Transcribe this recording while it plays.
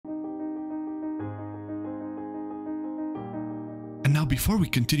Now, before we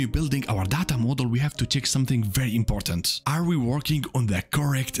continue building our data model, we have to check something very important. Are we working on the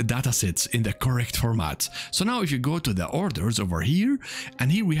correct data sets in the correct format? So now if you go to the orders over here,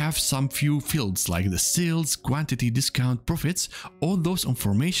 and here we have some few fields like the sales, quantity, discount, profits, all those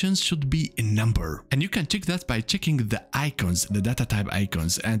informations should be in number. And you can check that by checking the icons, the data type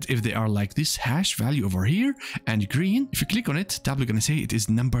icons. And if they are like this hash value over here and green, if you click on it, Tableau gonna say it is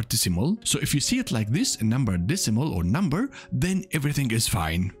number decimal. So if you see it like this, a number decimal or number, then everything is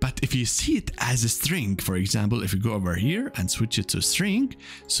fine. But if you see it as a string, for example, if you go over here and switch it to string,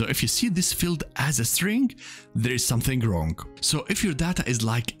 so if you see this field as a string, there is something wrong. So if your data is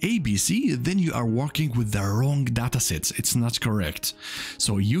like ABC, then you are working with the wrong data sets. It's not correct.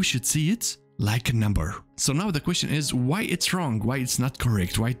 So you should see it like a number. So now the question is why it's wrong, why it's not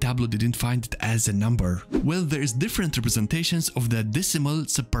correct, why Tableau didn't find it as a number. Well, there is different representations of the decimal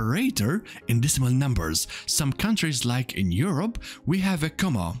separator in decimal numbers. Some countries like in Europe, we have a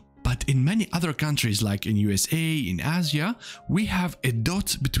comma. But in many other countries like in USA, in Asia, we have a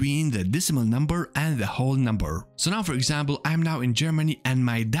dot between the decimal number and the whole number. So now, for example, I'm now in Germany and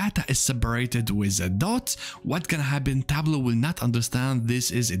my data is separated with a dot. What's gonna happen? Tableau will not understand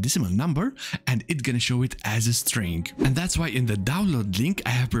this is a decimal number and it's gonna show it as a string. And that's why in the download link, I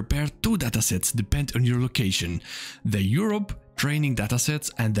have prepared two datasets depend on your location. The Europe training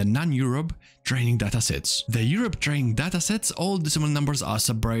datasets and the non-Europe training datasets. The Europe training datasets, all decimal numbers are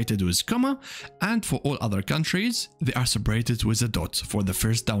separated with comma, and for all other countries, they are separated with a dot for the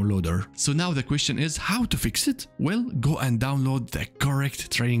first downloader. So now the question is how to fix it? Well, go and download the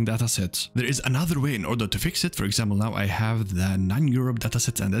correct training dataset. There is another way in order to fix it. For example, now I have the non-Europe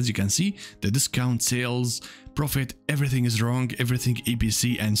datasets, and as you can see, the discount, sales, profit, everything is wrong, everything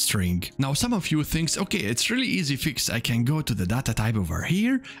ABC and string. Now some of you thinks, okay, it's really easy fix. I can go to the data type over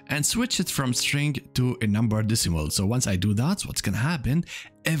here and switch it from string to a number decimal. So once I do that, what's gonna happen?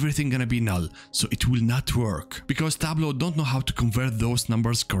 Everything gonna be null, so it will not work because Tableau don't know how to convert those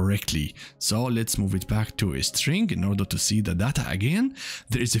numbers correctly. So let's move it back to a string in order to see the data again.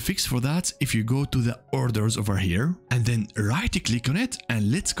 There is a fix for that. If you go to the orders over here and then right click on it,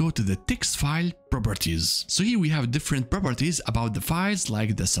 and let's go to the text file properties. So here we have different properties about the files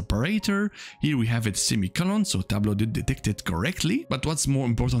like the separator. Here we have it semicolon, so Tableau did detect it correctly. But what's more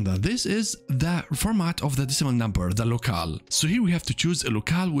important than this is the format of the decimal number, the locale. So here we have to choose a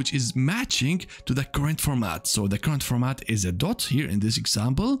locale which is matching to the current format. So the current format is a dot here in this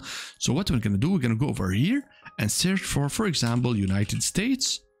example. So what we're going to do, we're going to go over here and search for example, United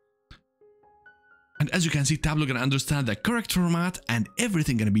States. And as you can see, Tableau gonna understand the correct format and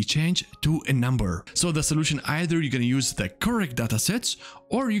everything gonna be changed to a number. So the solution, either you're gonna use the correct datasets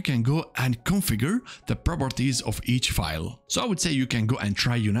or you can go and configure the properties of each file. So I would say you can go and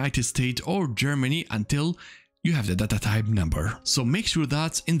try United States or Germany until you have the data type number. So make sure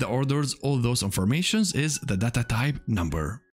that in the orders, all those informations is the data type number.